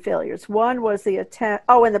 recent failures. One was the attempt.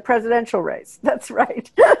 Oh, in the presidential race. That's right,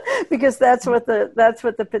 because that's what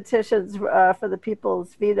the petitions for the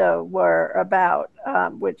people's veto were about,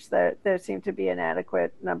 which there seemed to be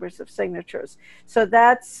inadequate numbers of signatures. So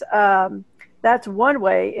that's one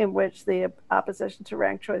way in which the opposition to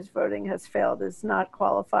ranked choice voting has failed, is not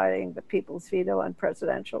qualifying the people's veto on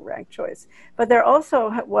presidential ranked choice. But there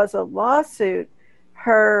also was a lawsuit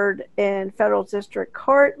heard in federal district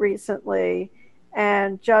court recently,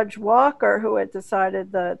 and Judge Walker, who had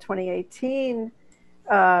decided the 2018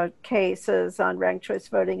 cases on ranked choice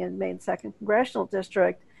voting in Maine's 2nd Congressional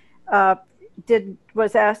District,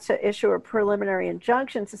 was asked to issue a preliminary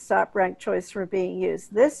injunction to stop ranked choice from being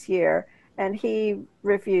used this year, and he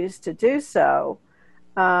refused to do so.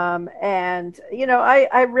 And you know,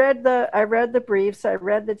 I read the briefs, I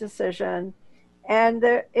read the decision, and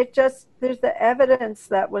there's the evidence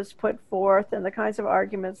that was put forth and the kinds of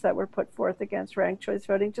arguments that were put forth against ranked choice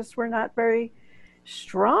voting just were not very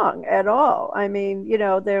strong at all. I mean, you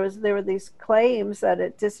know, there were these claims that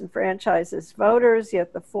it disenfranchises voters,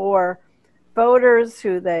 yet the 4 voters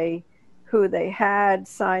who they had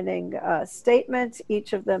signing statements,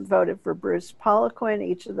 each of them voted for Bruce Poliquin.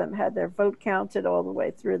 Each of them had their vote counted all the way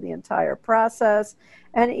through the entire process.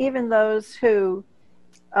 And even those who,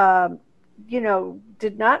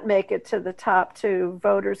 did not make it to the top 2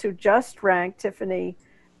 voters who just ranked Tiffany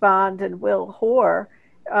Bond and Will Hoare,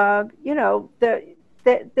 there's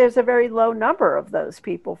a very low number of those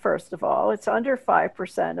people, first of all. It's under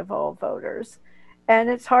 5% of all voters. And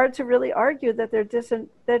it's hard to really argue that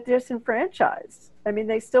they're disenfranchised. I mean,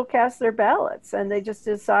 they still cast their ballots, and they just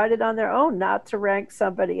decided on their own not to rank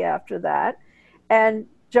somebody after that. And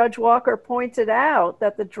Judge Walker pointed out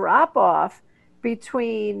that the drop-off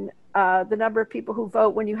between the number of people who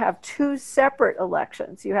vote when you have 2 separate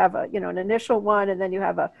elections, you have an initial one, and then you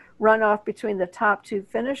have a runoff between the top 2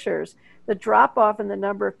 finishers, the drop-off in the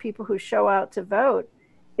number of people who show out to vote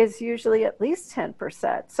is usually at least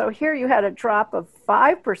 10%. So here you had a drop of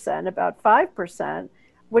 5%, about 5%,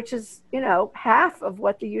 which is, half of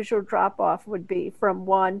what the usual drop-off would be from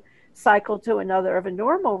one cycle to another of a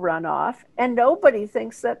normal runoff. And nobody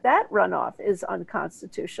thinks that runoff is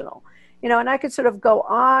unconstitutional. And I could sort of go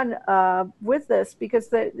on with this because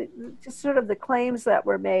just sort of the claims that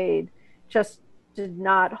were made just did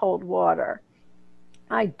not hold water.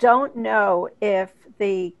 I don't know if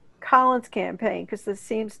the Collins campaign, because this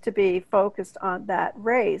seems to be focused on that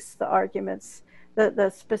race, the arguments,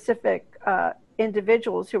 the specific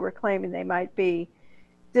individuals who were claiming they might be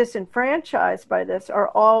disenfranchised by this are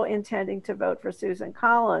all intending to vote for Susan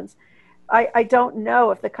Collins. I don't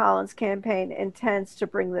know if the Collins campaign intends to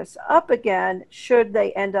bring this up again, should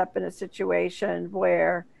they end up in a situation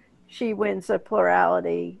where she wins a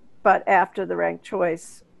plurality, but after the ranked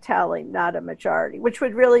choice tally, not a majority, which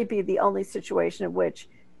would really be the only situation in which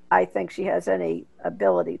I think she has any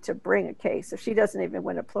ability to bring a case. If she doesn't even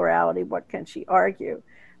win a plurality, what can she argue?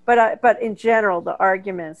 But in general, the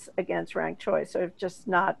arguments against ranked choice have just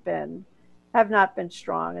have not been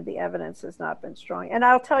strong, and the evidence has not been strong. And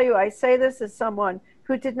I'll tell you, I say this as someone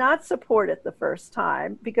who did not support it the first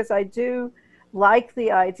time, because I do like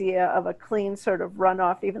the idea of a clean sort of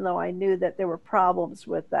runoff, even though I knew that there were problems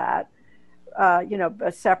with that,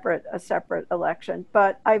 a separate election.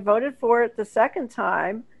 But I voted for it the second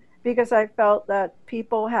time because I felt that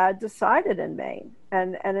people had decided in Maine.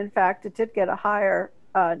 And in fact, it did get a higher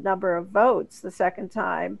number of votes the second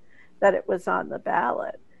time that it was on the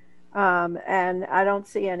ballot. And I don't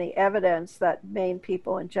see any evidence that Maine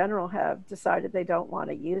people in general have decided they don't want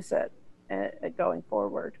to use it going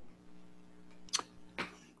forward.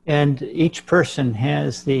 And each person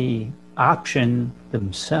has the option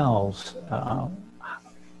themselves.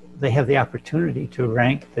 They have the opportunity to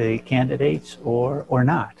rank the candidates or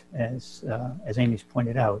not, as Amy's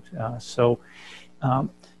pointed out.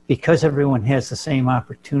 Because everyone has the same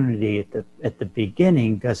opportunity at the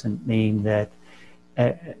beginning doesn't mean that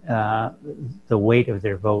the weight of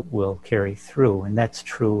their vote will carry through, and that's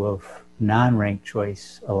true of non-ranked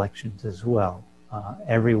choice elections as well.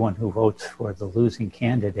 Everyone who votes for the losing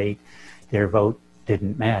candidate, their vote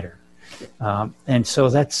didn't matter, and so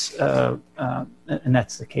that's the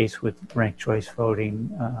case with ranked choice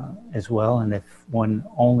voting as well. And if one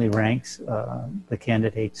only ranks the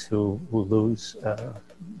candidates who lose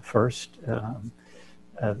first,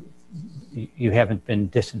 you haven't been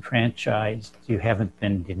disenfranchised, you haven't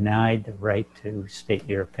been denied the right to state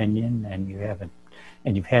your opinion, and you've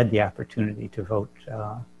had the opportunity to vote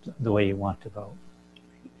the way you want to vote.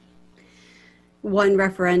 One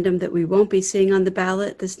referendum that we won't be seeing on the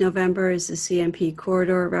ballot this November is the CMP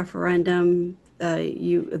corridor referendum.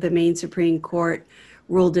 The Maine Supreme Court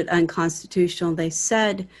ruled it unconstitutional. They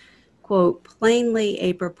said, quote, plainly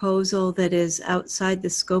a proposal that is outside the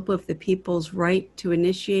scope of the people's right to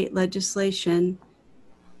initiate legislation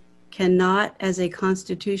cannot, as a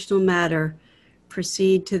constitutional matter,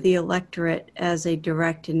 proceed to the electorate as a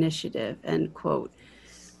direct initiative, end quote.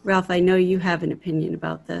 Ralph, I know you have an opinion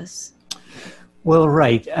about this. Well,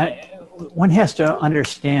 right. One has to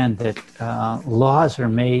understand that laws are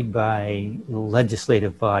made by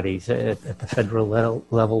legislative bodies at the federal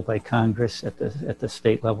level by Congress, at the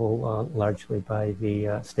state level largely by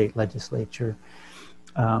the state legislature.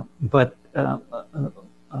 But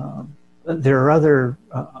there are other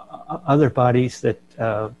bodies that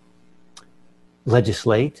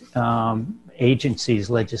legislate. Agencies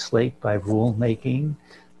legislate by rulemaking.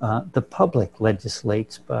 The public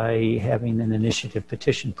legislates by having an initiative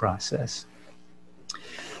petition process.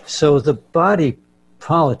 So the body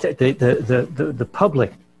politic, the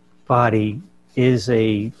public body is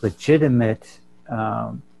a legitimate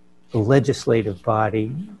legislative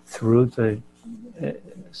body through the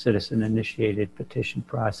citizen-initiated petition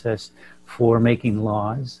process for making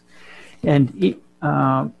laws, and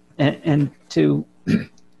to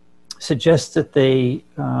suggest that they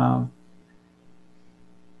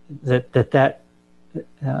that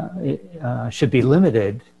should be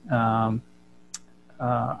limited.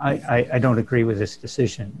 I don't agree with this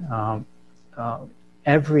decision.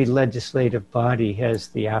 Every legislative body has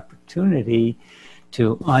the opportunity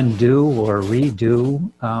to undo or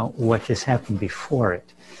redo what has happened before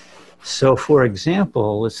it. So, for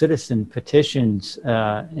example, the citizen petitions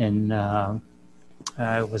was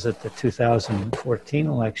it the 2014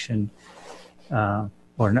 election, I'm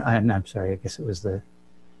sorry, I guess it was the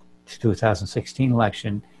 2016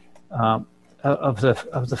 election. Of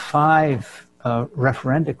the 5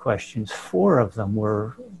 referenda questions, 4 of them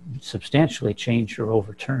were substantially changed or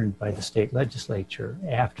overturned by the state legislature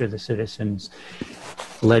after the citizens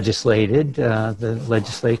legislated. The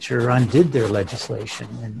legislature undid their legislation,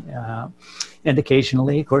 and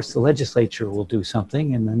occasionally, of course, the legislature will do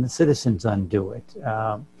something, and then the citizens undo it.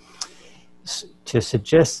 To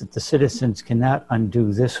suggest that the citizens cannot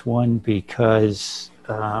undo this one because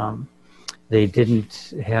they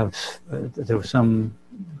didn't have, there was some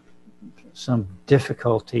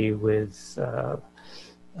difficulty with a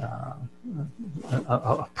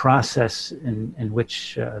process in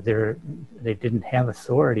which they didn't have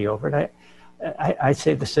authority over it. I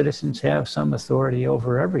say the citizens have some authority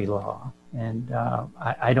over every law, And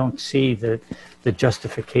I don't see the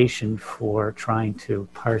justification for trying to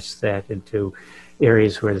parse that into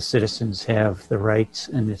areas where the citizens have the rights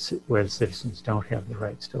and where the citizens don't have the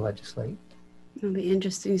rights to legislate. It'll be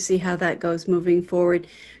interesting to see how that goes moving forward.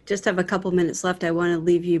 Just have a couple minutes left. I want to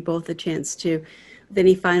leave you both a chance to, with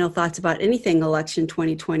any final thoughts about anything election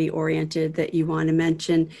 2020 oriented that you want to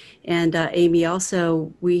mention. And Amy,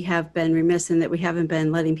 also, we have been remiss in that we haven't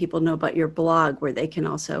been letting people know about your blog where they can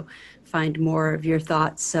also find more of your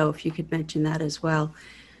thoughts. So if you could mention that as well.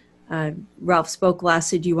 Ralph spoke last.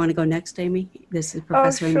 So do you want to go next, Amy? This is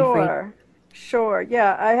Professor Amy Freed. Sure.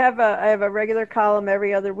 Yeah, I have a regular column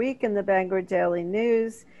every other week in the Bangor Daily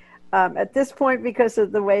News. At this point, because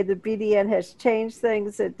of the way the BDN has changed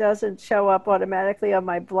things, it doesn't show up automatically on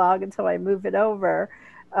my blog until I move it over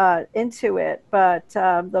into it. But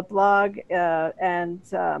the blog and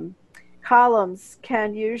columns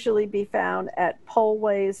can usually be found at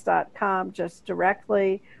pollways.com just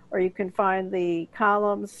directly, or you can find the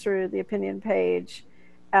columns through the opinion page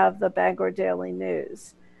of the Bangor Daily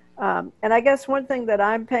News. And I guess one thing that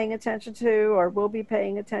I'm paying attention to, or will be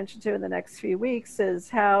paying attention to in the next few weeks, is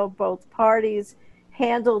how both parties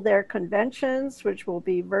handle their conventions, which will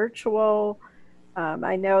be virtual.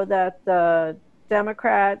 I know that the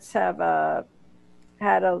Democrats have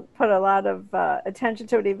put a lot of attention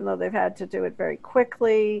to it, even though they've had to do it very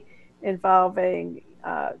quickly, involving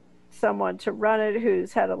someone to run it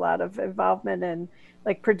who's had a lot of involvement in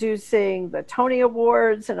like producing the Tony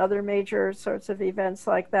Awards and other major sorts of events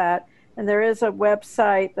like that. And there is a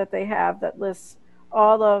website that they have that lists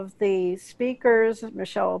all of the speakers.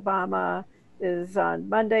 Michelle Obama is on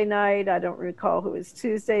Monday night. I don't recall who is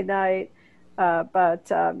Tuesday night, but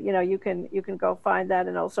you can go find that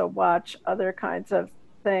and also watch other kinds of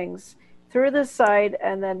things through the site.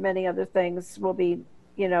 And then many other things will be,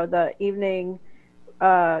 the evening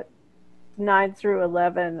 9 through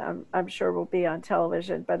 11, I'm sure will be on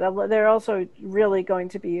television, but they're also really going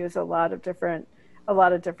to be used a lot of different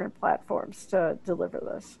platforms to deliver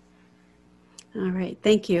this. All right,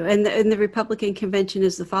 thank you. And the Republican convention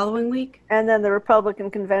is the following week? And then the Republican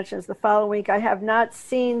convention is the following week. I have not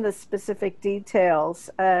seen the specific details,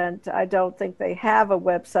 and I don't think they have a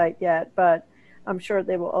website yet, but I'm sure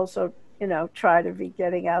they will also, try to be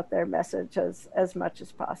getting out their message as much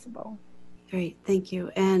as possible. Great, thank you.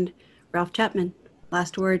 And Ralph Chapman,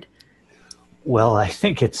 last word. Well, I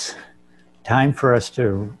think it's time for us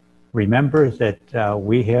to remember that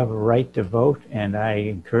we have a right to vote, and I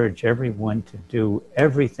encourage everyone to do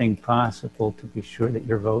everything possible to be sure that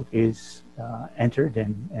your vote is entered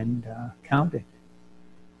and counted.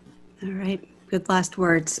 All right, good last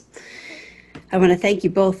words. I want to thank you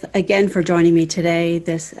both again for joining me today.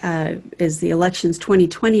 This is the Elections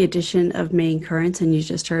 2020 edition of Maine Currents, and you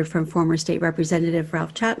just heard from former State Representative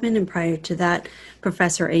Ralph Chapman, and prior to that,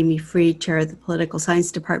 Professor Amy Freed, Chair of the Political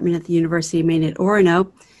Science Department at the University of Maine at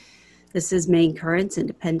Orono. This is Maine Currents,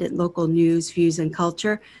 independent local news, views, and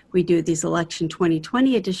culture. We do these Election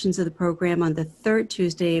 2020 editions of the program on the third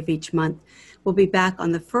Tuesday of each month. We'll be back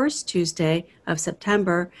on the first Tuesday of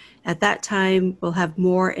September. At that time, we'll have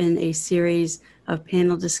more in a series of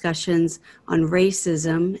panel discussions on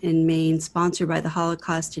racism in Maine, sponsored by the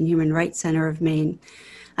Holocaust and Human Rights Center of Maine.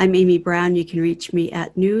 I'm Amy Browne. You can reach me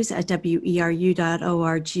at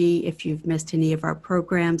news@weru.org. If you've missed any of our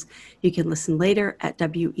programs, you can listen later at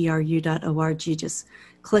weru.org. Just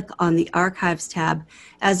click on the Archives tab,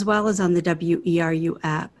 as well as on the WERU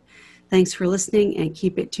app. Thanks for listening, and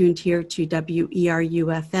keep it tuned here to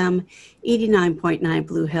WERU FM 89.9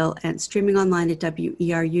 Blue Hill and streaming online at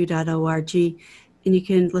weru.org. And you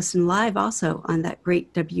can listen live also on that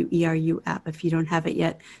great WERU app. If you don't have it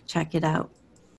yet, check it out.